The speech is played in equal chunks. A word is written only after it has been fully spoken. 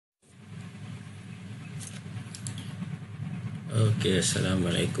Okay,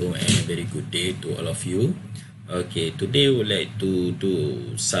 Assalamualaikum and very good day to all of you. Okay, today we would like to do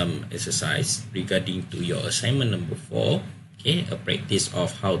some exercise regarding to your assignment number 4. Okay, a practice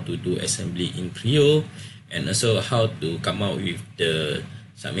of how to do assembly in CREO and also how to come out with the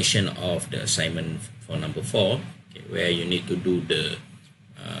submission of the assignment for number 4. Okay, where you need to do the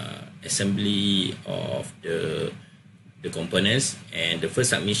assembly of the components, and the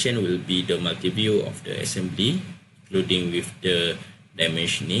first submission will be the multi-view of the assembly including with the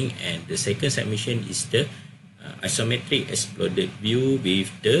dimensioning, and the second submission is the isometric exploded view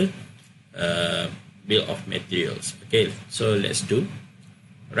with the bill of materials. Okay, so let's do.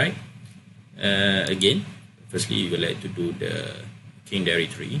 Right. Again, firstly you would like to do the king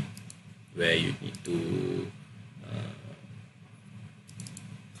directory where you need to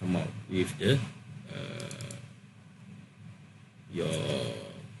come out with the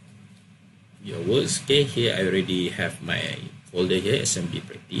your works. Okay, here I already have my folder here, assembly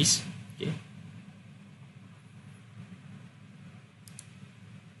practice. Okay,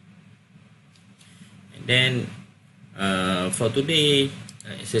 and then for today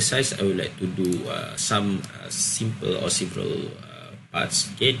exercise, I would like to do some simple or several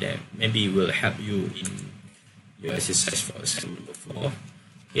parts, okay, that maybe will help you in your exercise for assignment number 4.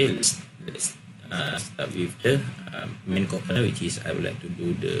 Okay, let's start with the main component, which is I would like to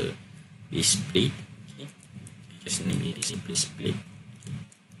do the split. Okay, just name it simply split.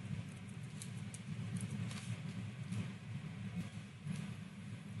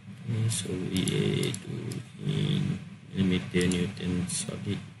 Okay, so we do in millimeter Newton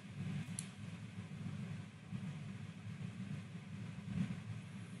solid.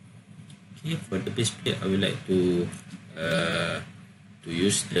 Okay, for the base plate, I would like to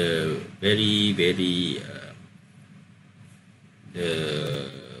use the very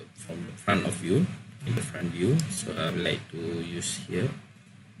from the front of view, in the front view. So I would like to use here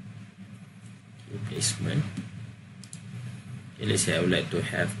placement. Okay, let's say I would like to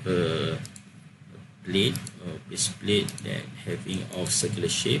have a plate or base plate that having of circular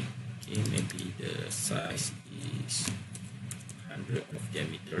shape. Okay, maybe the size is 100 of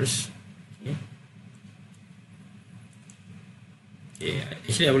diameters. Okay. Okay,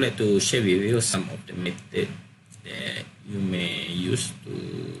 actually I would like to share with you some of the method that you may use to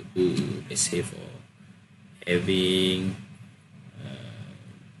do, let's say, for having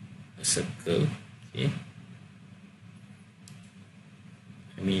a circle. Okay,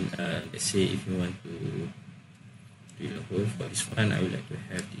 I mean, let's say if you want to do the hole for this one, I would like to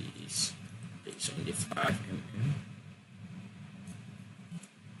have this place only 5 mm.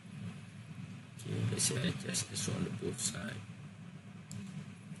 Okay, let's say I adjust this on the both side.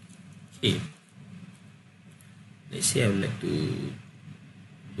 Okay, let's say I would like to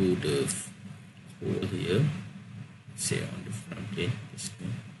do the hole here, say on the front plane, this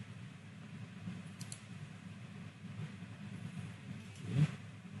one. Okay,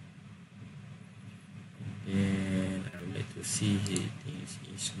 and then I would like to see things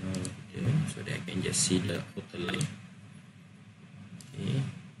is not there, so that I can just see the outer line. Okay,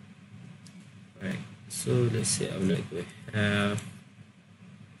 right. So let's say I would like to have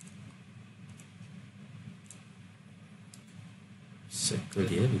circle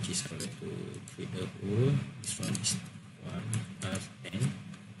here, which is I would like to create a hole. This one is 1 + 10, and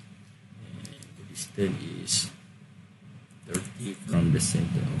the distance is 30 from the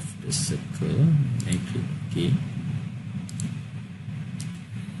center of the circle. I click OK.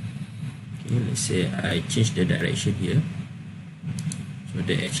 Okay, let's say I change the direction here, so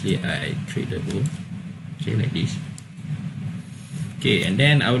that actually I create a hole. Okay, like this. Okay, and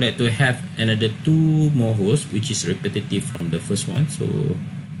then I would like to have another 2 more holes, which is repetitive from the first one. So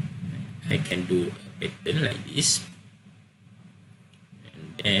I can do a pattern like this,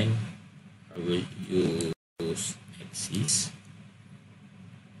 and then I will use axis,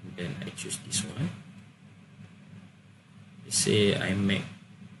 and then I choose this one. Let's say I make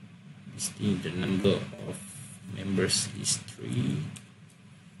this thing, the number of members is 3,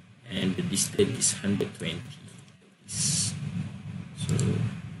 and the distance is 120. So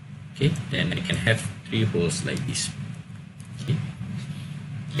okay, then I can have 3 holes like this. Okay,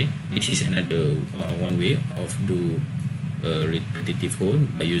 okay, this is another one way of do a repetitive hole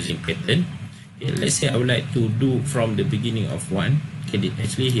by using pattern. Okay, let's say I would like to do from the beginning of 1. Okay,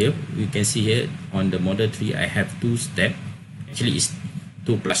 actually here we can see here on the model 3 I have 2 steps. Actually it's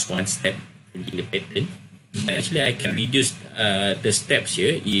 2 + 1 step in the pattern. Actually I can reduce the steps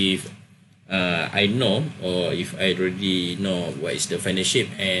here if I know, or if I already know what is the final shape,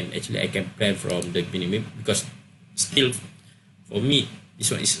 and actually I can plan from the beginning, because still for me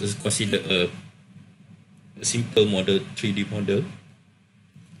this one is considered a a simple model, 3D model.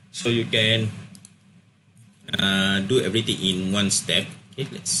 So you can do everything in one step. Okay,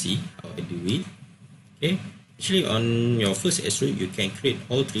 let's see how I do it. Okay, actually on your first extrude, you can create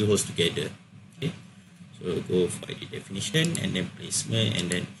all 3 holes together. Okay, so go for edit definition and then placement and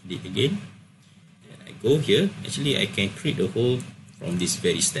then edit again. Then I go here. Actually, I can create the hole from this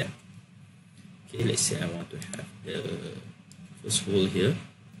very step. Okay, let's say I want to have the first hole here.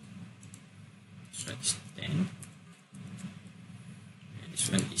 This one is 10. And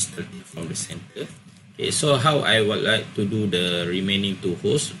this one is 30 from the center. Okay, so how I would like to do the remaining 2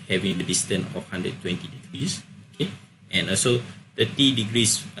 holes, having the distance of 120 degrees. Okay, and also 30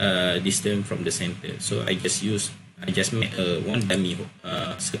 degrees distance from the center. So I just made one dummy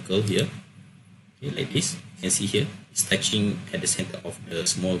circle here. Okay, like this. You can see here, it's touching at the center of the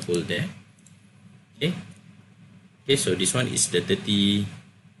small hole there. Okay. Okay, so this one is the 30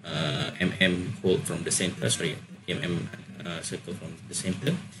 mm hole from the center. Sorry, circle from the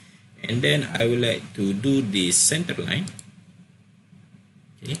center. And then I would like to do the center line.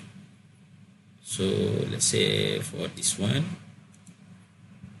 Okay, so let's say for this one,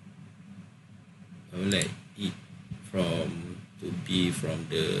 I would like it to be from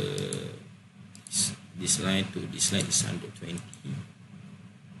this line to this line is 120.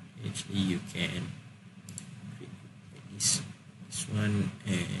 Actually, you can create this one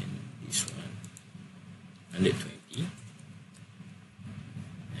and this one 120.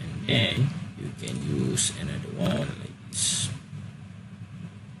 And you can use another one like this.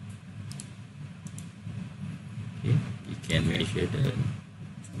 Okay, you can measure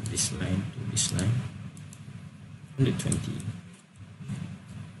from this line to this line 120.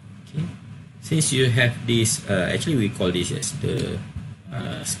 Okay, since you have this, actually we call this as the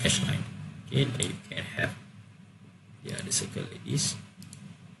sketch line. Okay, then you can have the other circle like this,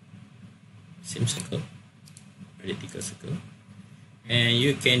 same circle, vertical circle. And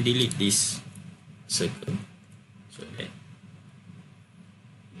you can delete this circle so that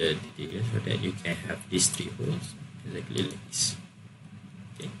you can have these 3 holes exactly like this.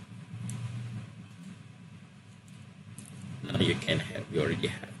 Okay. Now you already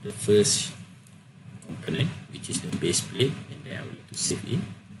have the first component, which is the base plate, and then I will need to save it.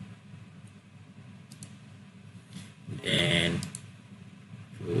 Then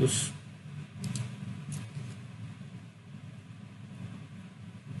close.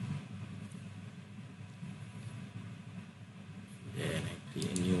 A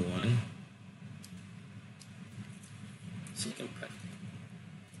new one, second part.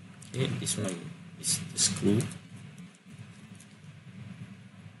 Okay, this one is the screw.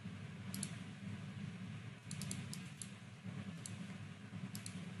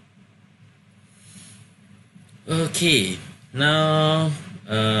 Okay, now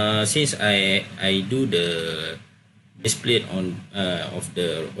since I do the base plate on of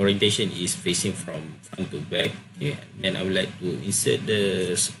the orientation is facing from front to back. Okay, then I would like to insert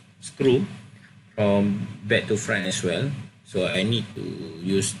the screw from back to front as well. So I need to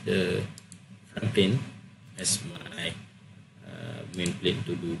use the front plane as my main plane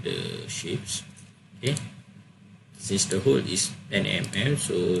to do the shapes. Okay, since the hole is 10 mm,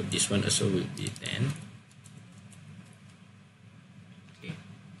 so this one also will be 10. Okay,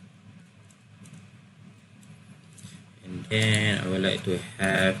 and then I would like to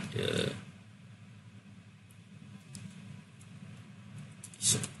have the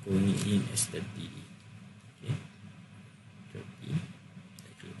going in as 30. Okay, 30.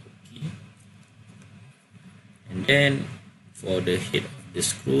 Okay, and then for the head of the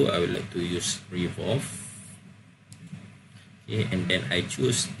screw, I would like to use revolve. Okay, and then I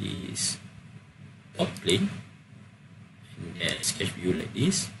choose this top plane and then sketch view like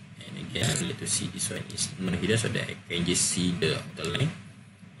this. And again, I would like to see this one is not hidden so that I can just see the outer line.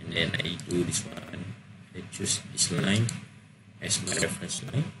 And then I do this one. I choose this line as my reference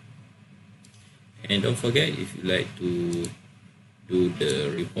line. And don't forget, if you like to do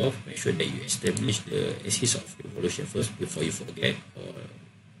the revolve, make sure that you establish the axis of revolution first before you forget, or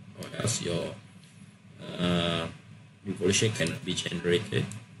else your revolution cannot be generated.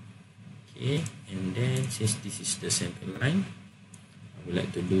 Okay, and then since this is the center line, I would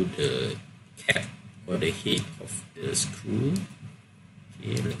like to do the cap or the head of the screw.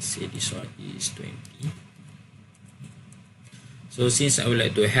 Okay, let's say this one is 20. So since I would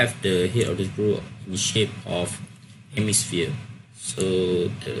like to have the head of the screw in shape of hemisphere, so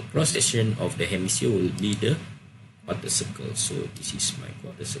the cross section of the hemisphere will be the quarter circle. So this is my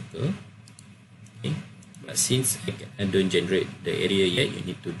quarter circle. Okay, but since I don't generate the area yet, you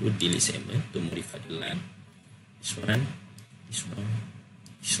need to do delete segment to modify the line. This one, this one,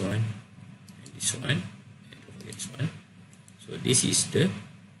 this one, and this one, this one. So this is the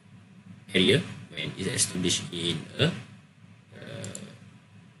area when it's established in a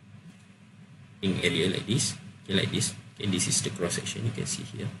ring area like this. Okay, like this. Okay, this is the cross section you can see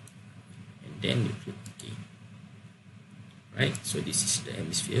here, and then you click OK. Right, so this is the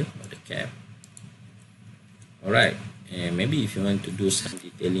hemisphere or the cap. Alright, and maybe if you want to do some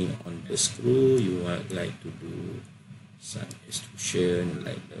detailing on the screw, you want like to do some extrusion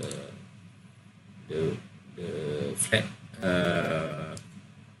like the flat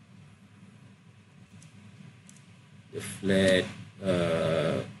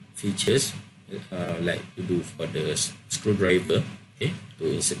features like to do for the screwdriver. Okay,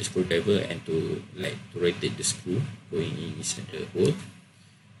 to insert the screwdriver and to rotate the screw going inside the hole.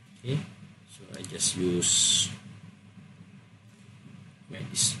 Okay, so I just use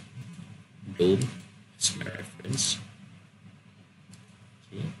this BOM as my reference.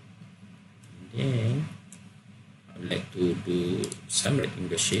 Okay, and then I would like to do some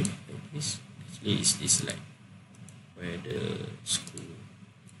rectangle shape like this. Actually, is this like where the screw?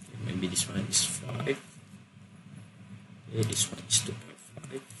 Okay, maybe this one is 5. Okay, this one is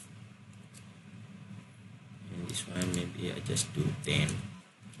 2.5, and this one maybe I just do 10.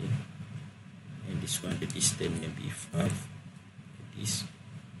 Okay, and this one the distance maybe 5 like this.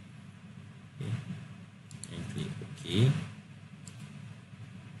 Okay, and click OK.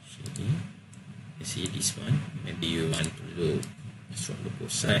 Okay, you see this one, maybe you want to do from the both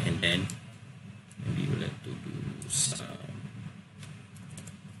side, and then maybe you like to do some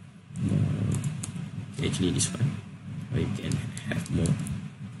more. Actually this one, or you can have more.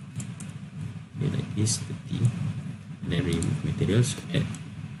 Okay, like this, 30, and then remove materials. Okay,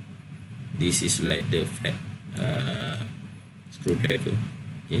 this is like the flat screwdriver.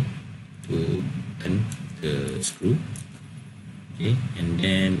 Okay, to turn the screw. Okay, and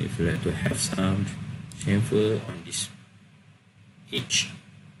then if you like to have some chamfer on this edge,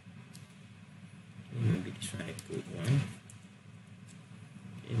 okay, maybe this one I put 1.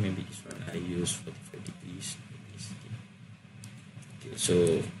 Okay, maybe this one I use 45 degrees like this. Okay,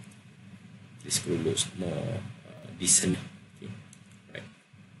 so this screw looks more decent. Okay, right,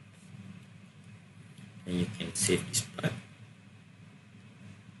 and you can save this part.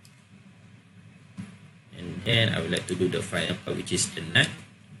 And then I would like to do the final part, which is the nut.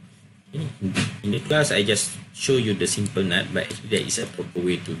 Okay. In the class, I just show you the simple nut, but actually there is a proper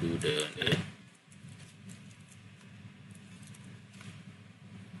way to do the nut.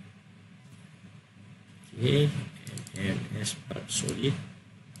 Okay, and as part solid.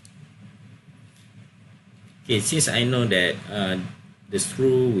 Okay, since I know that the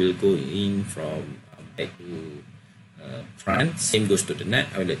screw will go in from back to front, same goes to the nut.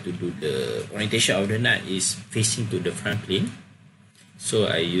 I would like to do the orientation of the nut is facing to the front plane. So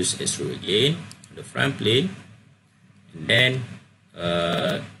I use a screw again on the front plane, and then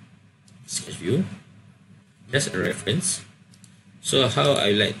sketch view, just a reference. So how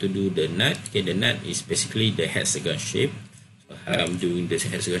I like to do the nut. Okay, the nut is basically the hexagon shape. So how I'm doing this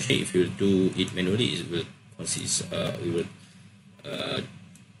hexagon shape, if you do it manually, it will consist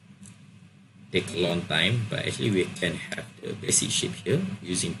take a long time, but actually we can have the basic shape here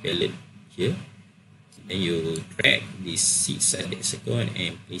using palette here. Then you drag this side hexagon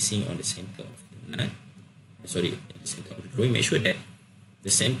and placing on the center of the nut. Sorry, the center of the drawing. Make sure that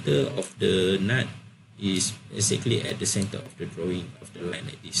the center of the nut is exactly at the center of the drawing of the line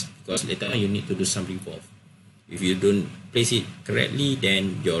like this, because later on you need to do some revolve. If you don't place it correctly,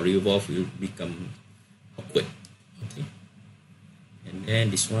 then your revolve will become awkward. Okay, and then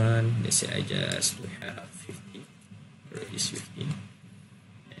this one, let's say I just to have 15, or is 15,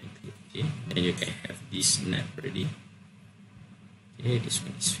 and click OK, and you can have this nut already. Okay, this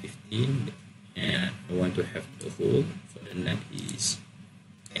one is 15, and I want to have the hole for the nut is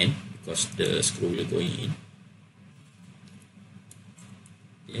 10, because the screw will go in.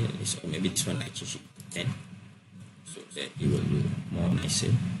 Okay, so maybe this one I change it to 10, so that it will look more nicer.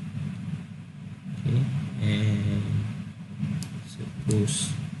 Okay, and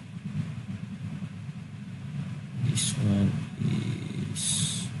suppose this one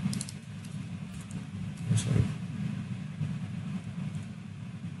is, oh, sorry.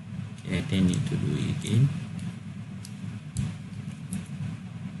 Okay, I then need to do it again.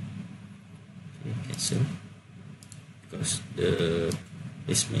 Okay, cancel, because the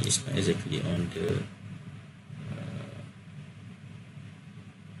placement is not exactly on the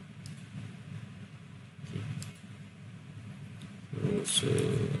so do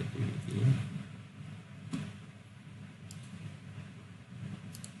it again.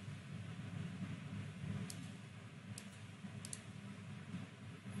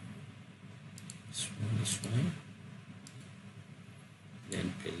 this one.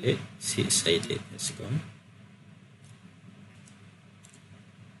 Then pellet, six-sided has gone.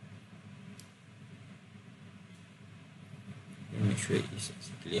 And make sure it's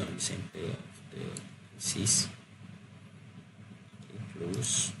exactly on the center of the axis. Okay,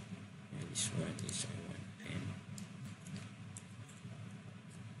 close. And this one is I want 10.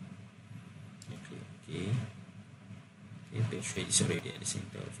 Okay. Okay, make sure it's already at the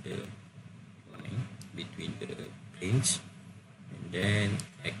center of the line between the planes. And then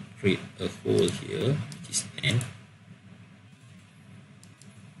I create a hole here, which is 10.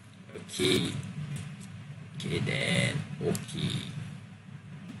 Okay. Okay, then okay.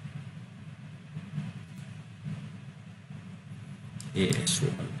 Okay, so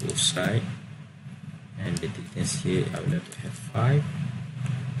on both sides. And the thickness here, I will have to have 5.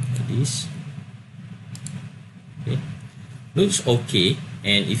 Like this. Okay. Looks okay.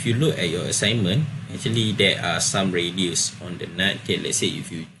 And if you look at your assignment, actually there are some radius on the nut. Okay, let's say if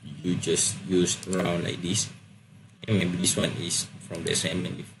you just use round like this, and maybe this one is from the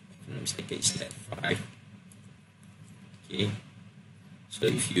assignment, if I'm not mistaken, it's like 5. Okay, so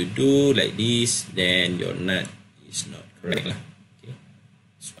if you do like this, then your nut is not correct lah. Okay,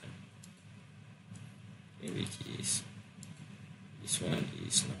 this one, okay, which is this one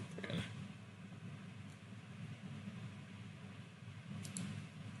is not correct lah.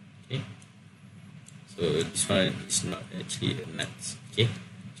 Okay, so this one is not actually a nut. Okay,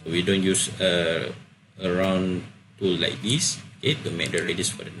 so we don't use a round tool like this. Okay, to make the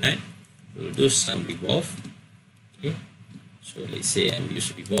radius for the nut, we'll do some revolve. Okay, so let's say I'm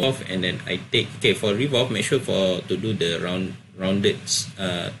using revolve, and then I take, okay, for revolve, make sure to do the rounded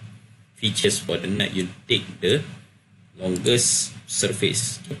features for the nut, you take the longest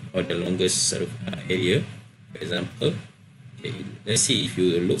surface, okay, or the longest area. For example, okay, let's see if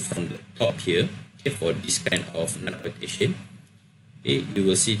you look from the top here, okay, for this kind of nut rotation, okay, you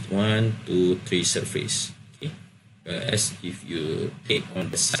will see 1, 2, 3 surface. Okay, whereas if you take on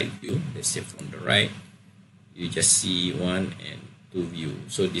the side view, let's say from the right, you just see 1 and 2 view.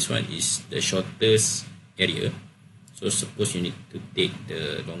 So this one is the shortest area. So suppose you need to take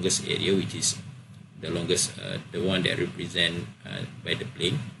the longest area, which is the longest, the one that represent by the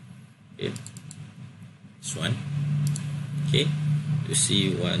plane. Okay, this one. Okay, to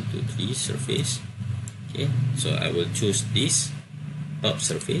see 1, 2, 3 surface. Okay, so I will choose this top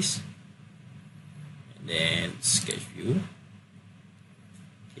surface, and then sketch view.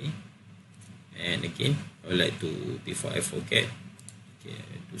 Okay, and again, I would like to, before I forget, okay,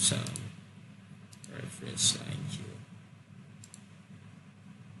 do some reference line here.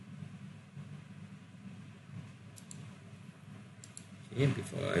 Okay,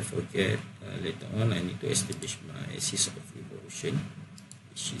 before I forget, later on I need to establish my axis of revolution,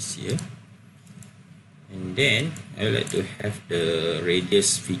 which is here. And then I would like to have the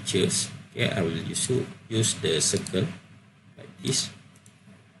radius features. Okay, I will use the circle like this.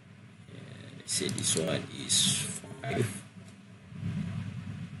 Say this one is 5.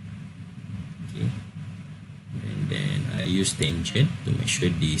 Okay, and then I use tangent to make sure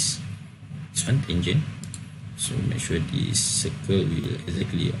this one tangent, so make sure this circle will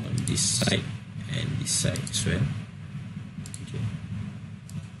exactly on this side and this side as well. Okay,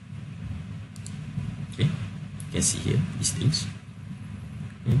 okay, you can see here these things.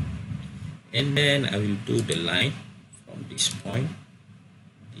 Okay. And then I will do the line from this point,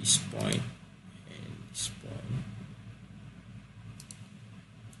 this point,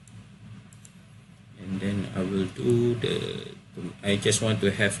 and then I will do I just want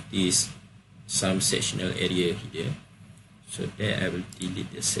to have this some sectional area here, so there I will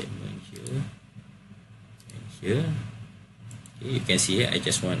delete the segment here and here. Okay, you can see here I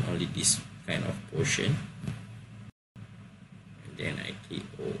just want only this kind of portion, and then I click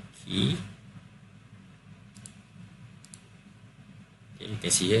OK. Okay, you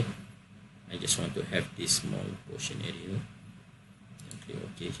can see here I just want to have this small portion area. Click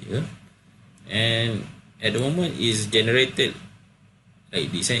OK here, and at the moment is generated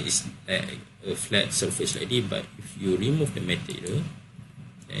like this, is like a flat surface like this. But if you remove the material,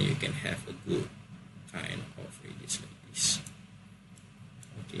 then you can have a good kind of radius like this.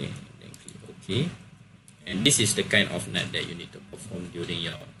 Okay, and then click OK, and this is the kind of nut that you need to perform during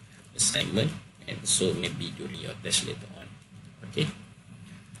your assignment, and so maybe during your test later on. Okay,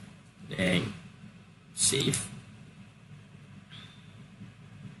 then save.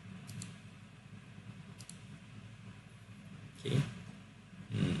 Okay,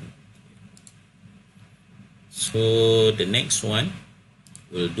 so the next one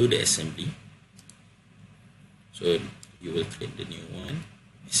will do the assembly. So you will create the new one,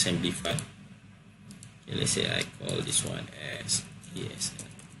 assembly file. Okay, let's say I call this one as ASM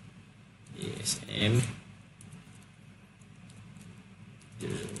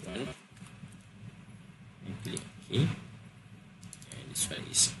 01 and click OK, and this one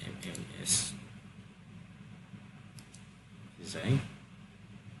is MMS design.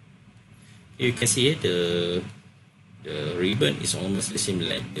 You can see the ribbon is almost the same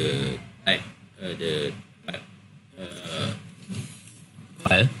like the type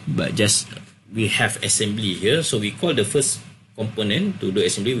file, but just we have assembly here. So we call the first component to do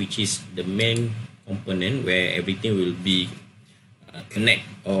assembly, which is the main component where everything will be connect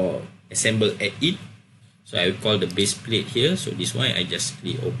or assemble at it. So I will call the base plate here. So this one I just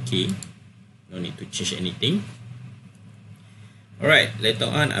click OK. No need to change anything. Alright, later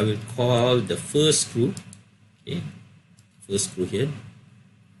on I will call the first screw. Okay, first screw here.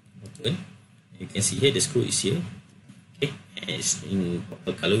 Open. You can see here the screw is here. Okay, and it's in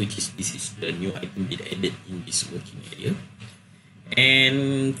purple color, which is this is the new item bit added in this working area.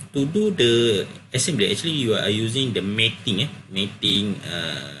 And to do the assembly, actually you are using the mating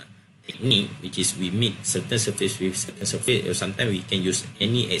technique, which is we meet certain surface with certain surface, or sometimes we can use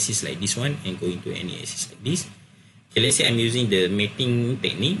any axis like this one and go into any axis like this. Okay, let's say I'm using the mating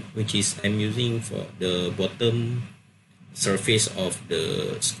technique, which is I'm using for the bottom surface of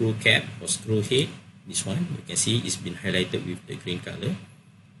the screw cap or screw head. This one you can see it's been highlighted with the green color,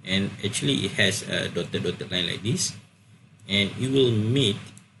 and actually it has a dotted line like this, and you will meet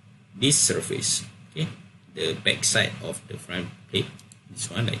this surface, okay, the back side of the front plate, this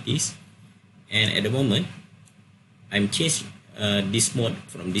one like this. And at the moment I'm changed this mode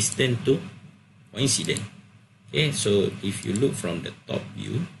from distant to coincident. Okay, so if you look from the top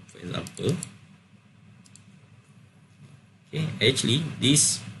view, for example, okay, actually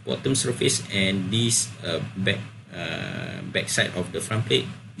this bottom surface and this back side of the front plate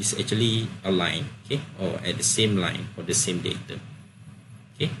is actually aligned, okay, or at the same line or the same datum.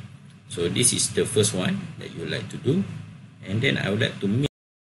 Okay, so this is the first one that you would like to do, and then I would like to meet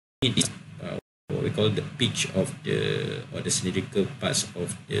this what we call the pitch of the or the cylindrical parts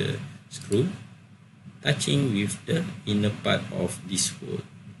of the screw touching with the inner part of this hole.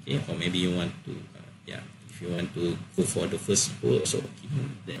 Okay, or maybe you want to if you want to go for the first hole also, okay,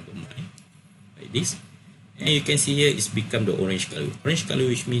 then never mind, like this. And you can see here it's become the orange color,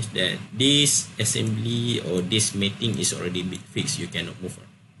 which means that this assembly or this mating is already fixed. You cannot move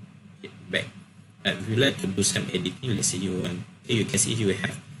it back. If you like to do some editing, let's say you want, okay, you can see you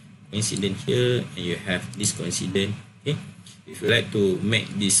have coincident here and you have this coincident. Okay, if you like to make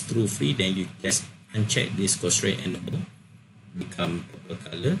this screw free, then you just uncheck this constraint enable, become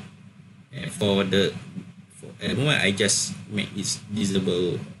purple color. And for at the moment I just make it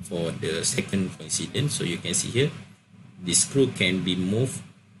visible for the second coincident. So you can see here the screw can be moved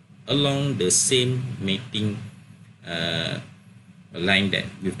along the same mating line that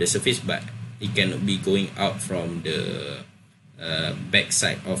with the surface, but it cannot be going out from the back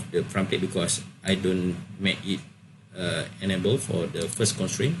side of the front plate because I don't make it enable for the first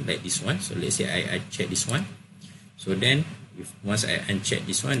constraint like this one. So let's say I check this one. So then once I uncheck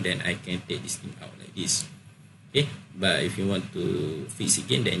this one, then I can take this thing out like this. Okay, but if you want to fix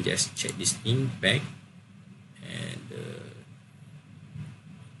again, then just check this thing back, and the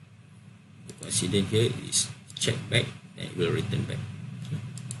coincident here is check back, then it will return back. Okay,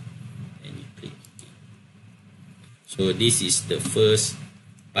 and you click OK. So this is the first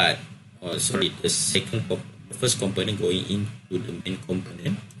part, or sorry, the first component going into the main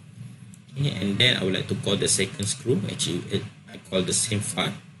component. Okay, and then I would like to call the second screw. Actually, I call the same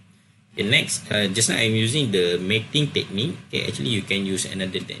part. The next, just now I'm using the mating technique. Okay, actually you can use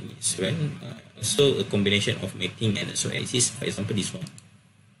another technique as well. So a combination of mating and also axis. For example, this one,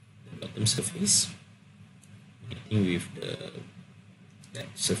 the bottom surface, mating with that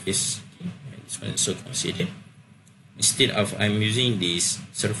surface. Okay, and this one also considered. Instead of I'm using this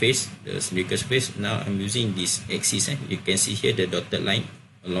surface, the cylindrical surface, now I'm using this axis. You can see here the dotted line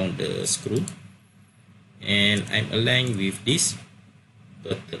along the screw, and I'm aligned with this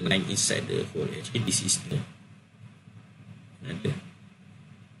dotted line inside the hole. Actually, this is the another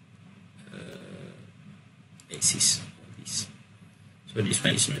axis of this. So this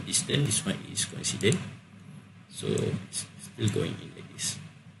one is not distant, this one is coincident. So it's still going in like this.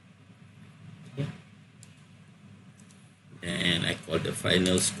 Okay. And I call the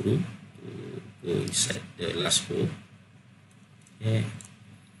final screw to go inside the last hole. Okay.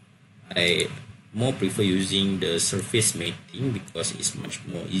 I more prefer using the surface mating because it's much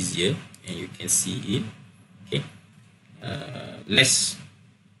more easier and you can see it. Okay, less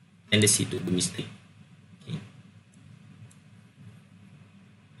tendency to do mistake. Okay,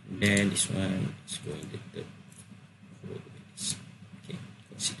 then this one is going the third row. Okay,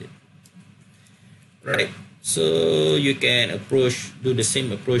 consider. Right, so you can do the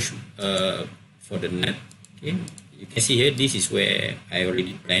same approach for the nut. Okay, you can see here, this is where I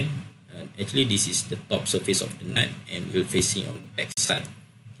already planned. Actually, this is the top surface of the nut and will facing on the back side.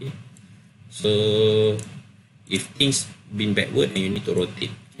 Okay, so if things been backward and you need to rotate,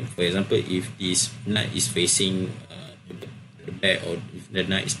 okay, for example, if this nut is facing to the back, or if the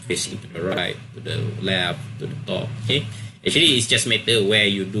nut is facing to the right, to the left, to the top, okay, actually it's just matter where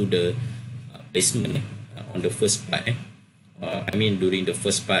you do the placement on the first part. I mean during the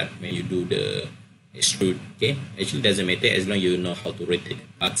first part when you do the extrude, okay, actually doesn't matter as long you know how to rotate the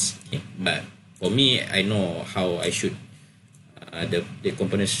parts. Okay, but for me, I know how I should the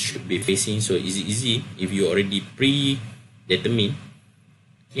components should be facing, so easy if you already predetermine,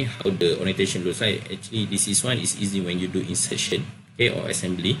 okay, how the orientation looks like. Actually, this is one is easy when you do insertion, okay, or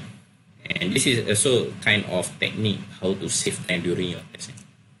assembly, and this is also kind of technique how to save time during your testing.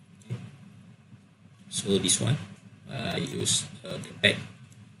 Okay. So this one, use the back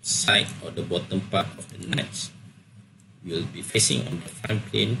side or the bottom part of the nuts will be facing on the front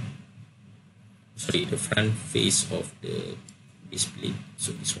plane, the front face of the base plate.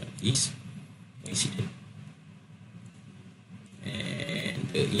 So this one is coincident, and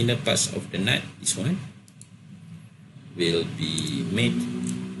the inner parts of the nut, this one will be made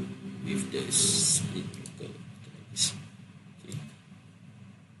with the split like this. Okay.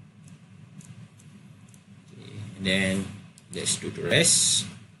 Okay, and then let's do the rest.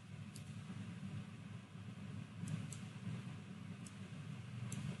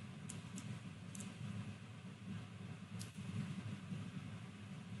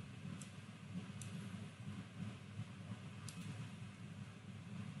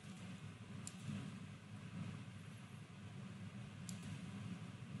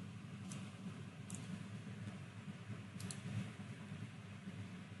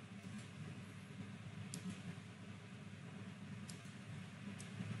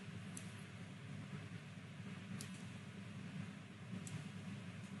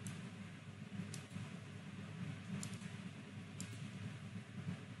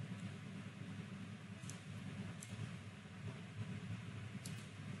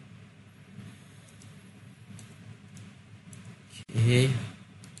 Okay,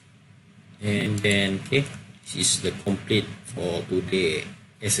 and then okay, this is the complete for today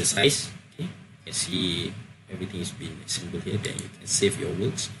exercise. Okay, you can see everything is being assembled here. Then you can save your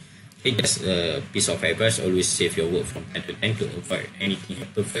works. Okay, just a piece of advice: always save your work from time to time to avoid anything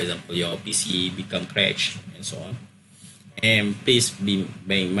happen. For example, your PC become crash and so on. And please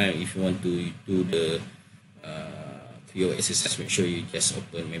bear in mind, if you want to do the CREO exercise, make sure you just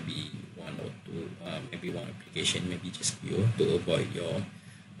open maybe one or two, maybe one application, maybe just CREO, to avoid your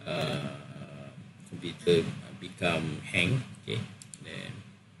computer become hang. Okay, then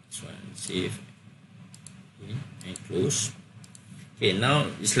this one save, okay, and close. Okay, now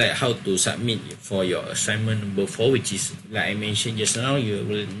it's like how to submit for your assignment number 4, which is like I mentioned just now. You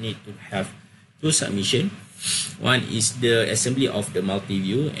will need to have 2 submission. One is the assembly of the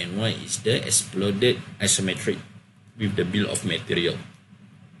multi-view, and one is the exploded isometric with the bill of material.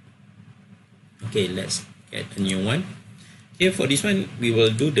 Okay, let's get a new one. Okay, for this one we will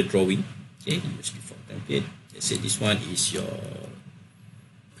do the drawing. Okay, use default template. Let's say this one is your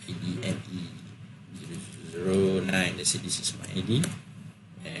IDME 009. Let's say this is my ID,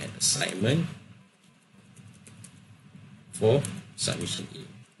 and assignment for submission A,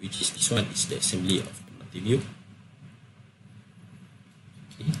 which is this one is the assembly of the multi-view.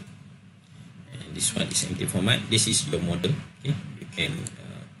 Okay, and this one is empty format. This is your model. Okay, you can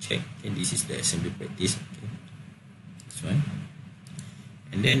check. Okay, this is the assembly practice. Okay, this one,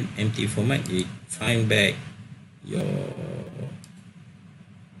 and then empty format, you find back your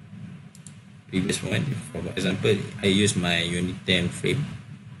previous one. For example, I use my unit 10 frame,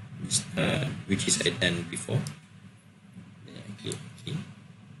 which is I done before. Then I click OK.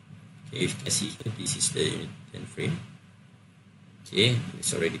 Okay, if you can see here, this is the unit 10 frame. Okay,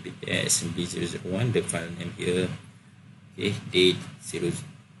 it's already been there. Assembly 001, the file name here. Okay, date 0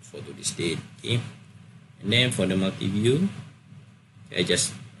 for this date. Okay, and then for the multi-view, I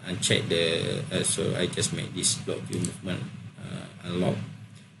just uncheck the so I just make this block view movement unlock.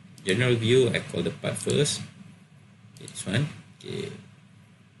 General view, I call the part first. Okay, this one. Okay,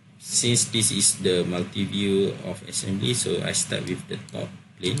 since this is the multi-view of assembly, so I start with the top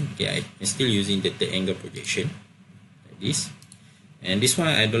plane. Okay, I'm still using the third angle projection like this. And this one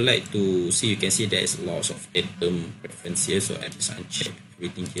I don't like to see. You can see there is lots of term reference here, so I just uncheck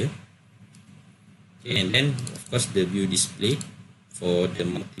everything here. Okay, and then of course the view display. For the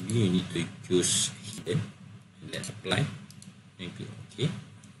multi-view, you need to choose hidden and then apply and click OK.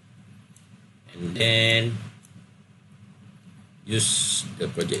 And then use the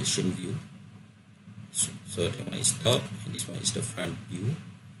projection view. So that one is top and this one is the front view,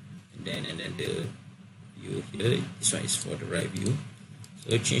 and then the view here, this one is for the right view.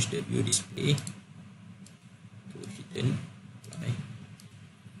 So change the view display to hidden, apply,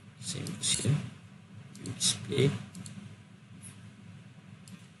 same as here, view display.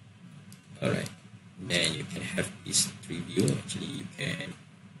 Alright, then you can have this three view. Actually you can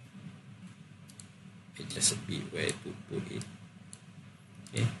adjust a bit where to put it.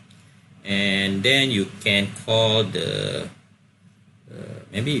 Okay, and then you can call the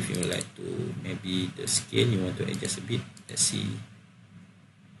maybe if you would like to, maybe the scale you want to adjust a bit. Let's see,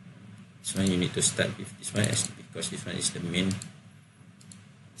 this one you need to start with this one as because this one is the main.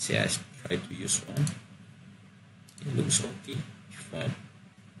 Say I try to use one, it looks okay. If one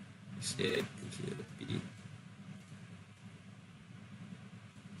is there,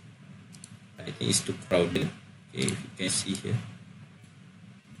 I think it's too crowded. Okay, if you can see here,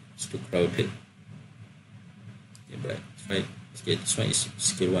 it's too crowded. Okay, but try. Okay, this one is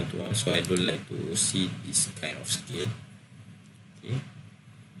scale 1 to 1, so I don't like to see this kind of scale. Okay,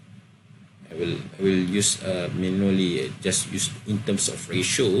 I will use manually, just use in terms of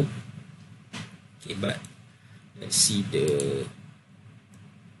ratio. Okay, but let's see the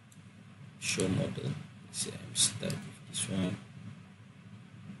show model. So I'm start with this one.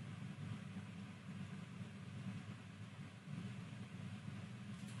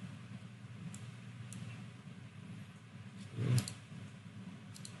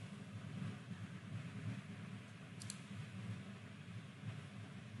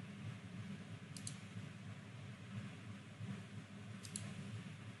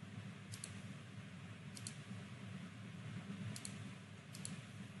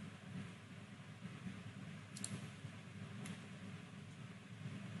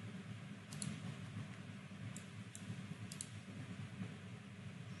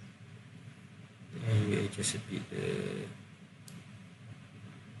 And we adjust a bit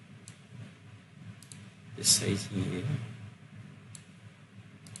the sizing here.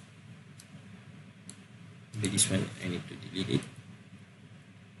 Maybe this one I need to delete it.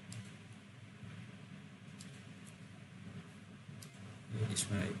 Yeah, this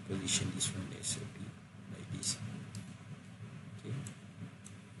one I position this one as a bit like this. Okay,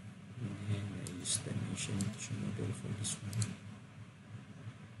 and then I use dimension model for this one.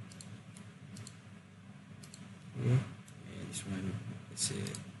 Okay, and this one, let's say,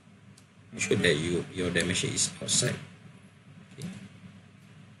 make sure that your dimension is outside. Okay,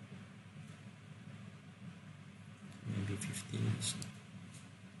 maybe 15 is okay.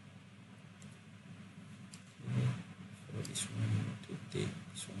 For this one, to take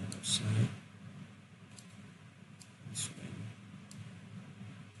this one outside, this one.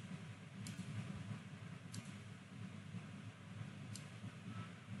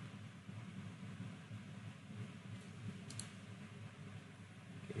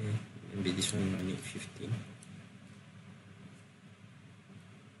 Okay, maybe this one I need 15.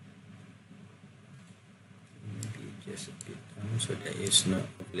 Maybe just a bit down so that it's not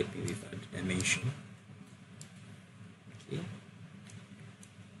overlapping with other dimension. Okay.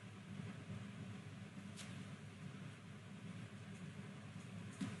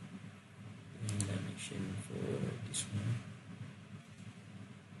 And dimension for this one.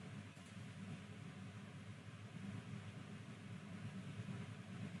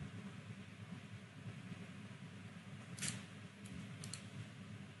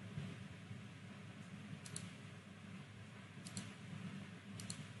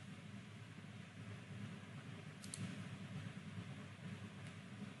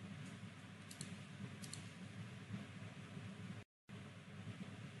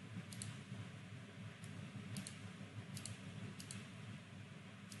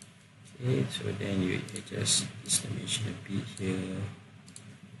 Okay, so then you adjust this dimension a bit here,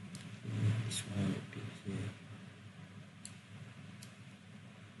 this one a bit here.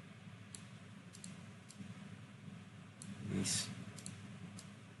 This.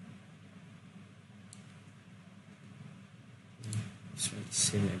 This one is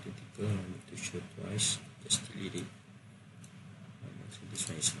same identical, I need to show twice, just delete it. So this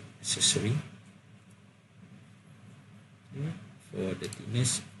one is accessory. Okay. For the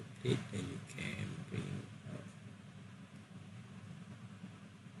thickness of the plate, then you can bring up.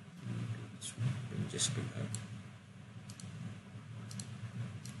 This one, then just bring up.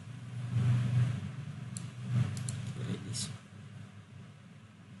 Okay, like this.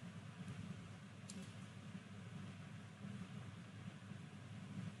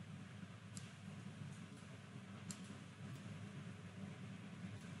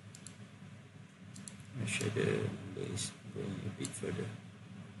 sure the number is going a bit further.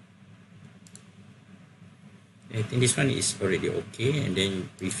 I think this one is already okay, and then you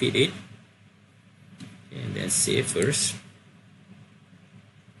refit it, and then save first.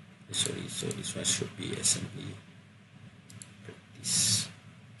 Sorry, so this one should be assembly practice.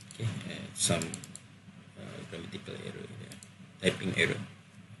 Okay, and some grammatical error there, typing error.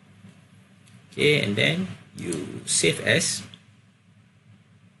 Okay, and then you save as,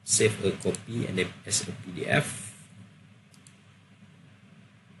 save a copy and then as a PDF.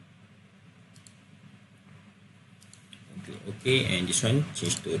 Okay, and this one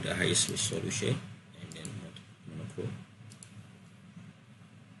change to the highest resolution, and then monochrome.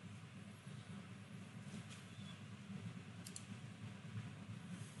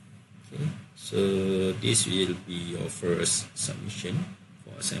 Okay, so this will be your first submission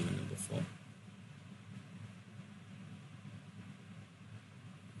for assignment number 4.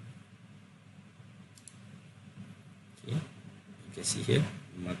 Okay, you can see here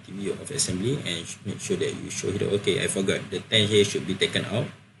multi-view of assembly, and make sure that you show here. Okay, I forgot, the 10 here should be taken out.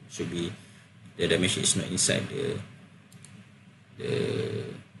 Should be, the dimension is not inside the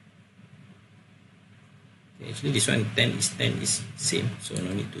actually this one 10 is same, so no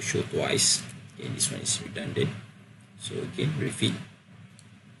need to show twice. Okay, this one is redundant, so again refit,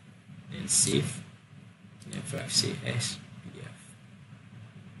 then save, then 5 save as PDF.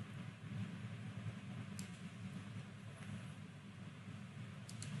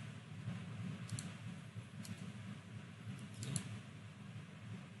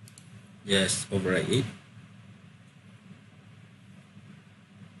 Just overwrite it.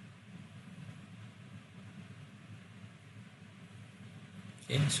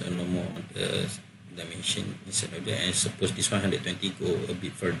 Okay, so no more the dimension inside of there, and suppose this 120 go a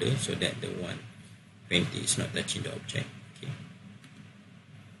bit further, so that the 120 is not touching the object. Okay,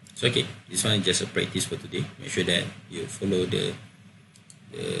 so okay, this one is just a practice for today. Make sure that you follow the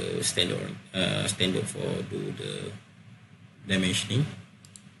standard for do the dimensioning.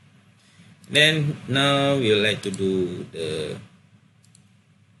 Then now we would like to do the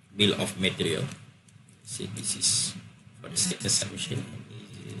bill of material. See, this is for the second submission.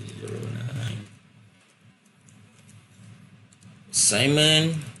 09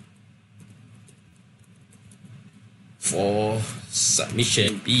 assignment for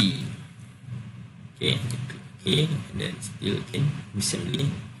submission B. Okay, okay, and then still again assembly,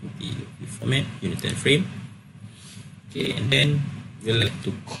 format, unit and frame. Okay, and then we'll like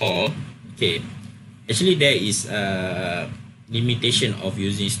to call. Okay, actually there is a limitation of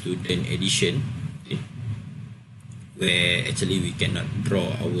using student edition, okay, where actually we cannot draw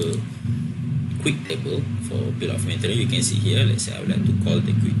our quick table for bill of material. You can see here, let's say I would like to call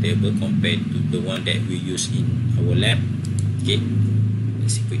the quick table compared to the one that we use in our lab. Okay,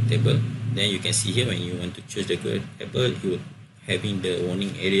 let's see quick table. Then you can see here when you want to choose the quick table, you having the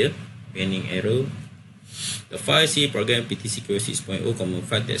warning arrow. The file C program PTC CREO 6.0 common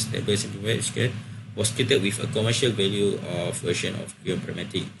file test table simplified was created with a commercial value of version of CREO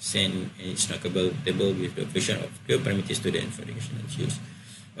parametric send, and it's snackable table with the version of CREO parametric student for educational use.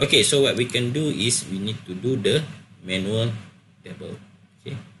 Okay, so what we can do is we need to do the manual table.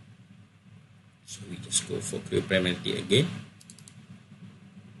 Okay, so we just go for CREO parametric again.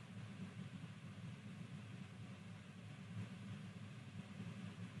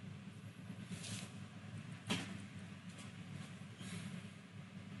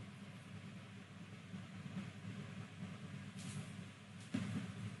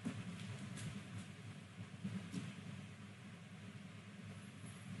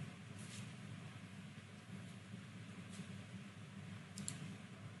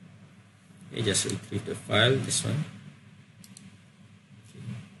 Okay, just retrieve the file, this one. Okay.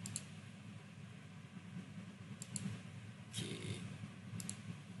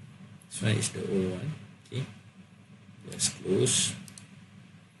 This one is the old one. Okay, just close,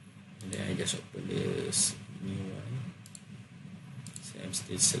 and then I just open this new one. So I'm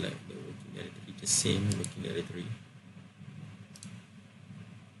still select the working directory, the same working directory.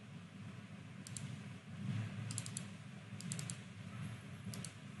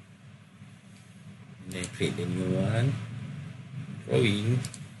 Then create the new one, drawing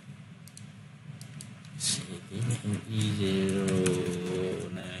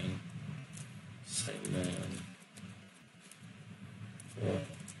E09 assignment for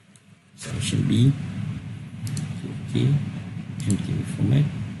submission B. Okay, empty format,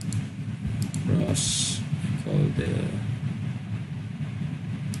 cross, call the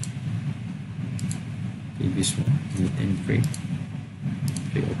previous one, and frame.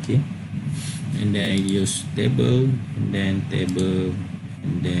 Okay, okay. And then I use table, and then table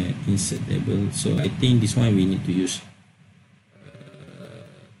and then insert table. So I think this one we need to use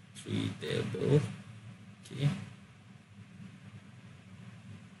 3 table. Okay.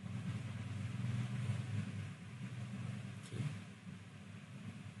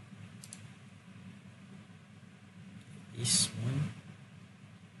 This one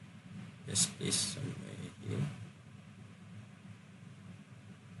just place somewhere here.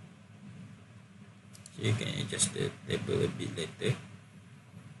 So you can adjust the table a bit later.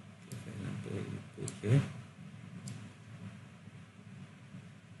 Okay, for example, you put here.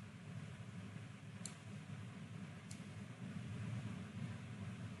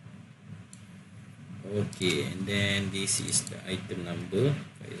 Okay, and then this is the item number.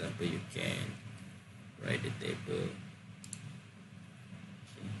 For example, you can write the table.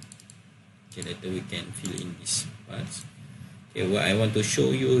 Okay, later we can fill in these parts. Okay, what I want to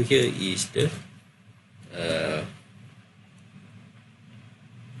show you here is the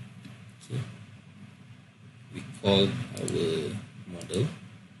okay, we call our model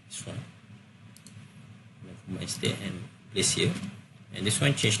this one. My state and place here, and this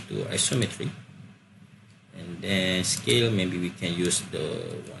one change to isometry, and then scale. Maybe we can use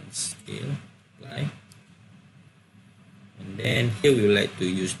the one scale apply. And then here we would like to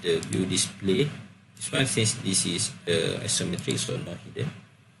use the view display. This one, since this is isometric, so not hidden.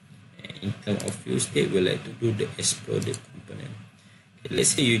 And in terms of view state, we like to do the exploded component. Okay,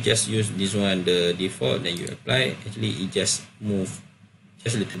 let's say you just use this one, the default, then you apply. Actually, it just move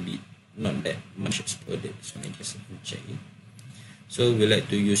just a little bit, not that much exploded. So I just check it. So we like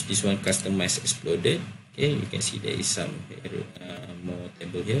to use this one, customize exploded. Okay, you can see there is some more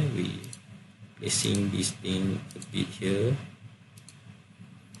table here. We placing this thing a bit here.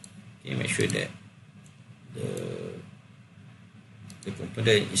 Okay, make sure that the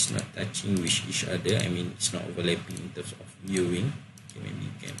component is not touching with each other. I mean, it's not overlapping in terms of viewing. Okay, maybe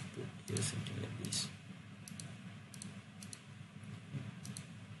you can put here something like this.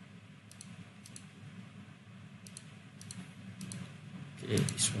 Okay,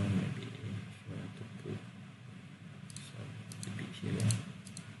 this one maybe if you want to put some a bit here.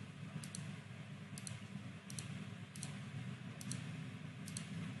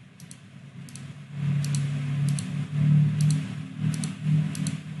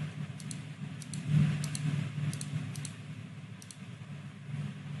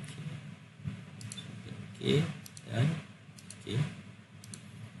 Okay, done. Okay,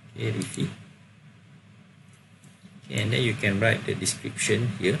 refit. Okay, and then you can write the description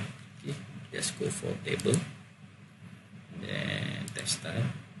here. Okay, just go for table, and then text style.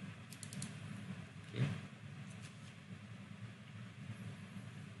 Okay.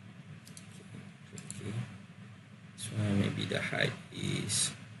 Okay. This one maybe the height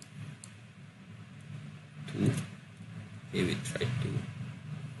is 2. Okay, we try 2.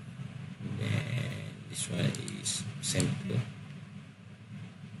 And then this one is center.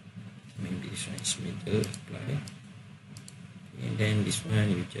 Maybe this one is middle, apply. And then this one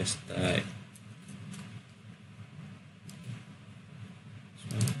you just type this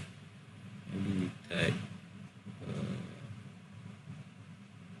one. Maybe we type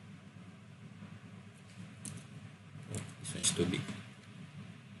oh, this one is too big.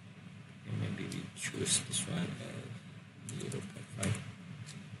 And maybe we choose this one 0.5.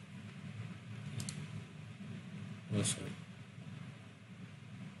 Oh, sorry.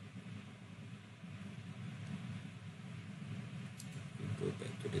 We go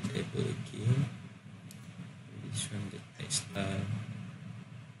back to the table again. This one, the text style.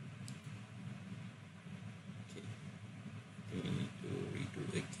 Okay. We need to redo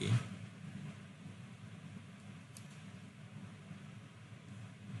again.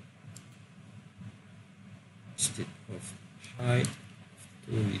 Instead of height,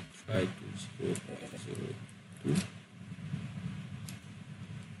 we try to 0.02. Okay.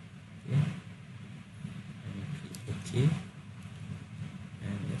 And click OK.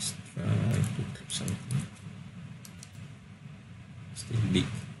 And let's try to type something. Still big.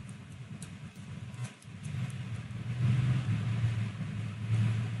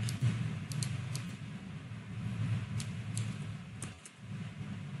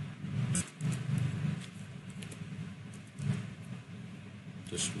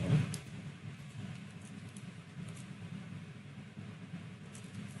 Too small.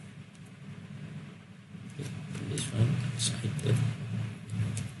 This one is item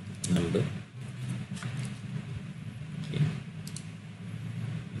number. Okay.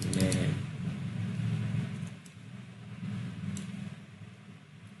 And then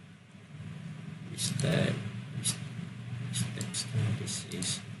this time, this text time, this is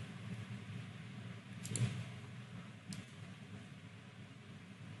okay.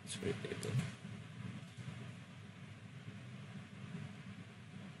 sorry, table.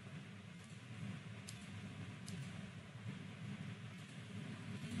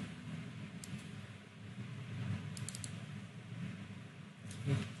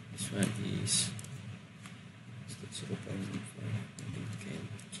 This one is 0.15. Maybe we can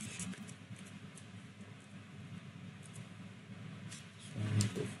change. This one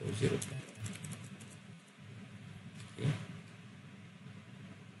go for 0. Okay.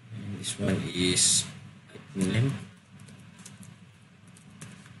 And this one is item name.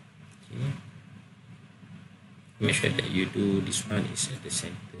 Okay. Make sure that you do this one is at the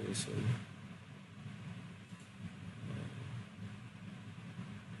center, so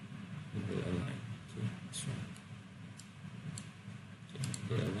align. Okay, this one.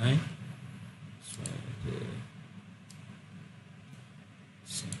 Okay, align. This one at the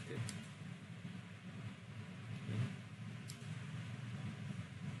center. Okay.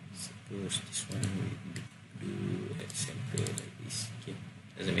 Suppose this one we do at center like this. Okay,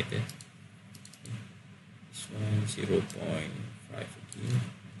 doesn't matter. Okay. This one 0.5 again.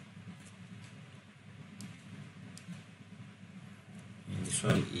 And this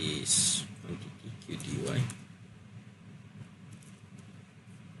one is quantity QDY.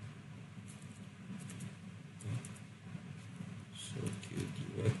 So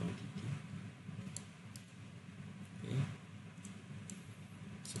QDY quantity. Okay.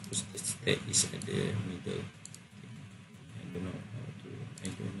 Suppose that is at the middle. Okay. I don't know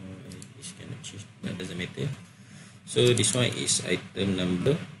why this cannot change, but doesn't matter. So this one is item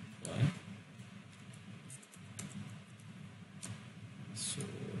number 1. So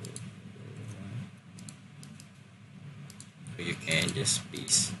you can just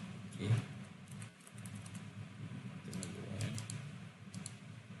paste. Okay. Item number 1.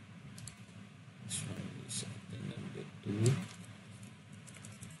 This one is item number 2.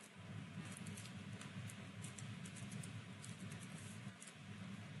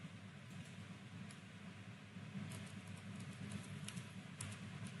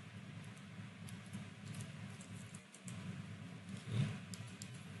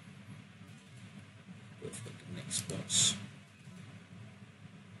 Go for the next box.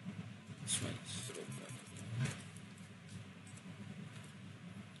 This one is 0.1.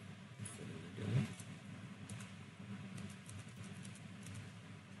 For the middle.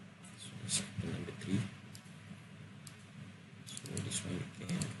 This one is item number 3. So this one we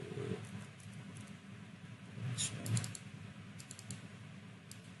can go this one.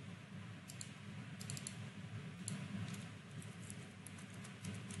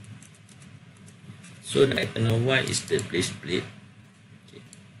 So the item number 1 is the place plate. Okay.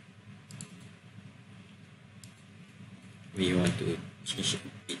 We want to change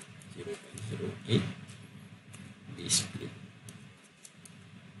it 0.08 this plate.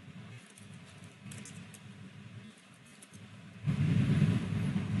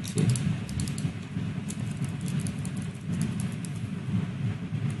 Okay.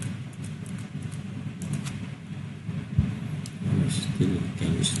 Still you can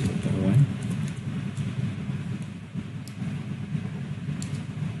use 0.1.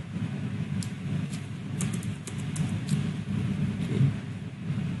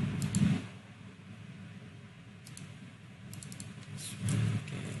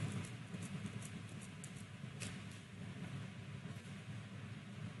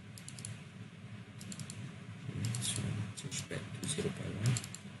 Change back to 0.1.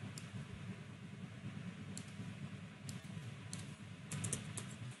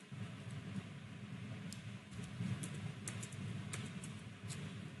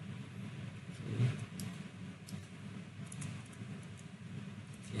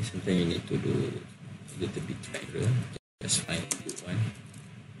 Okay, sometimes you need to do a little bit tighter. Just find a good one.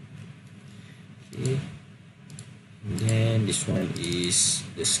 Okay. And then this one is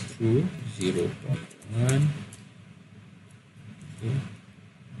the screw 0.1. Okay.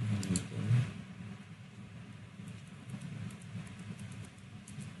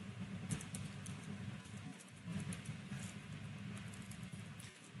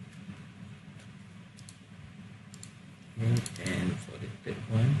 And for the third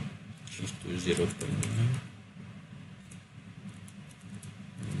one, change to 0.1.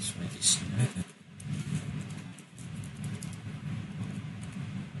 And this one is not.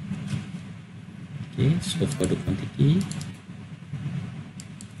 Okay, so for the quantity,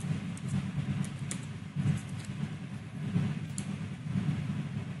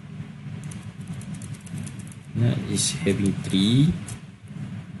 that is having 3.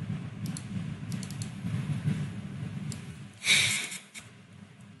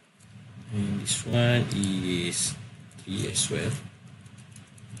 And this one is 3 as well.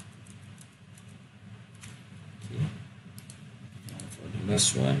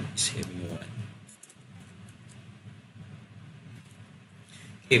 last one is having 1.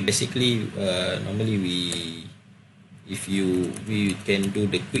 Okay, basically normally if we can do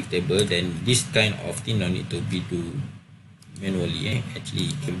the quick table, then this kind of thing no need to be do manually.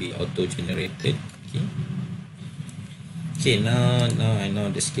 Actually it can be auto generated. Okay, now I know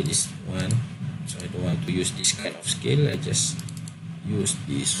the scale is 1, so I don't want to use this kind of scale. I just use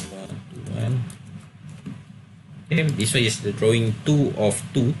this 1 to 1. Okay, this one is the drawing 2 of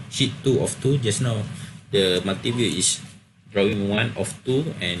 2, sheet 2 of 2. Just now the multi-view is drawing 1 of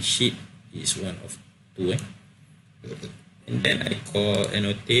 2 and sheet is 1 of 2. And then I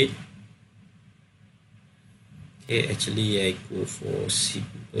annotate. Okay, actually I go for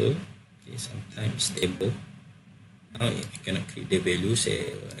simple. Okay, sometimes stable. Now if you cannot create the value,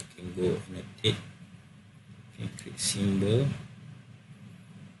 say I can go annotate. Okay, create symbol.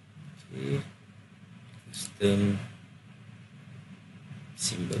 Okay, custom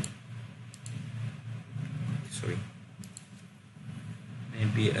symbol. Sorry,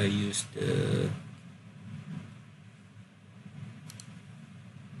 maybe I use the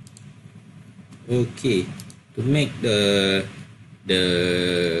okay. To make the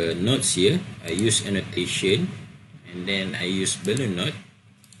notes here, I use annotation, and then I use balloon note.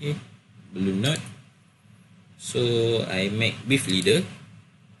 Okay, balloon note. So I make beef leader,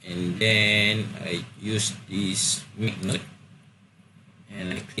 and then I use this make note,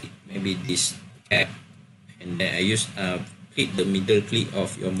 and I click maybe this tab, and then I use click the middle click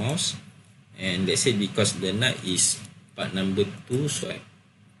of your mouse, and let's say because the nut is part number 2, so I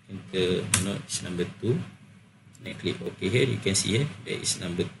enter note is number 2. And I click OK here. You can see here there is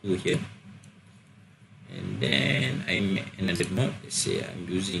number 2 here, and then I make another note. Let's say I'm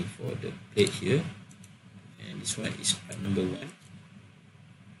using for the plate here, and this one is part number 1.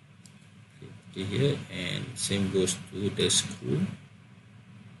 Okay here, and same goes to the screw.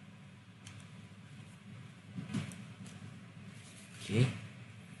 Okay,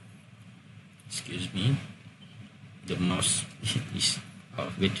 excuse me, the mouse is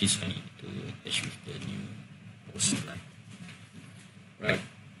out of battery, so I need to attach with the new power supply. Right,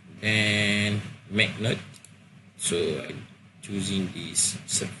 and magnet. So I'm choosing this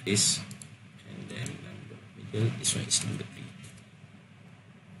surface, and then number middle. This one is number 3.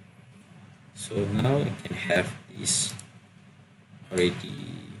 So now I can have this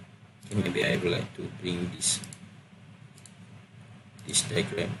already. Okay, maybe I would like to bring this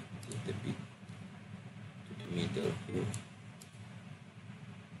diagram a little bit to the middle here.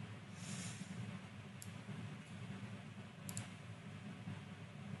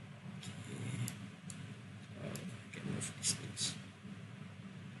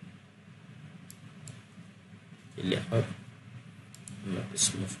 Layout, not this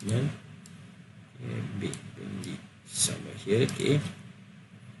movement. Okay, bring it somewhere here. Okay.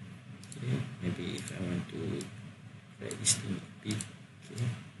 Okay, maybe if I want to try this thing a bit. Okay.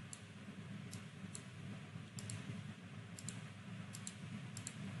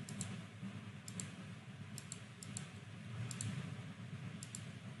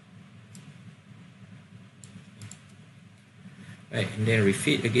 Right, and then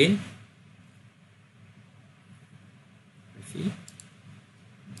refit again.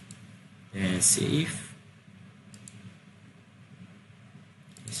 And save.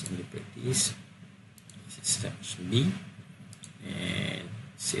 Assembly practice. This is section B, and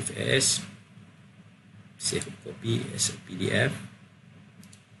save as, save a copy as a PDF.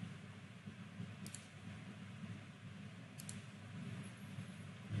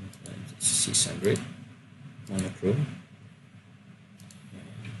 And 600 monochrome.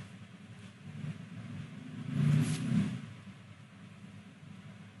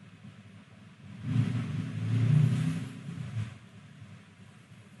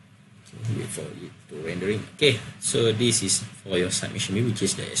 For it to rendering. Okay, so this is for your submission, which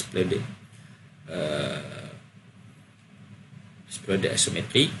is the exploded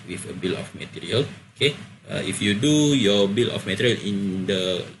isometric with a bill of material. Okay, if you do your bill of material in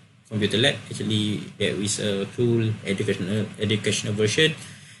the computer lab, actually there is a full educational version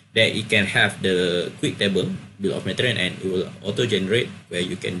that it can have the quick table bill of material, and it will auto generate where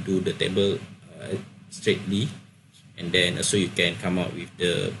you can do the table straightly, and then also you can come out with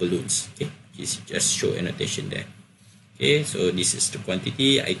the balloons. Okay, just show annotation there. Okay, so this is the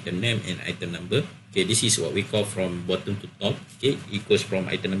quantity, item name, and item number. Okay, this is what we call from bottom to top. Okay, it goes from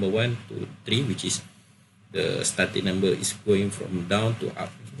item number 1 to 3, which is the starting number is going from down to up.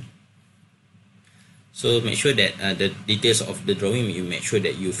 So make sure that the details of the drawing, you make sure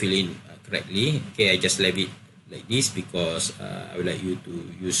that you fill in correctly. Okay, I just leave it like this because I would like you to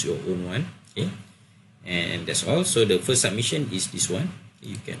use your own one. Okay, and that's all. So the first submission is this one.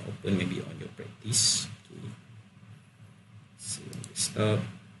 You can open maybe on your practice. Okay. So stop.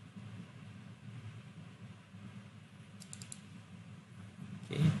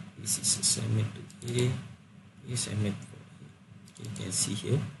 Okay, this is assignment to A. Assignment for A. Okay, you can see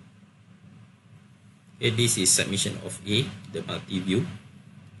here. Okay, this is submission of A, the multi-view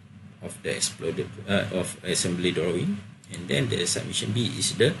of the exploded of assembly drawing, and then the submission B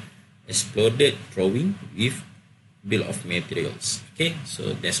is the exploded drawing with bill of materials. Okay,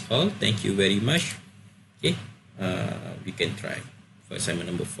 so that's all. Thank you very much. Okay, we can try for assignment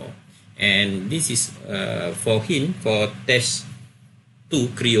number 4, and this is for him for test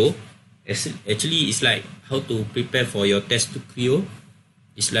 2 CREO. Actually, it's like how to prepare for your test 2 CREO.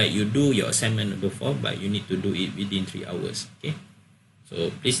 It's like you do your assignment number 4, but you need to do it within 3 hours. Okay,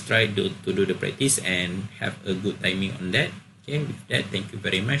 so please try to do the practice and have a good timing on that. Okay, with that, thank you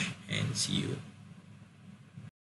very much and see you.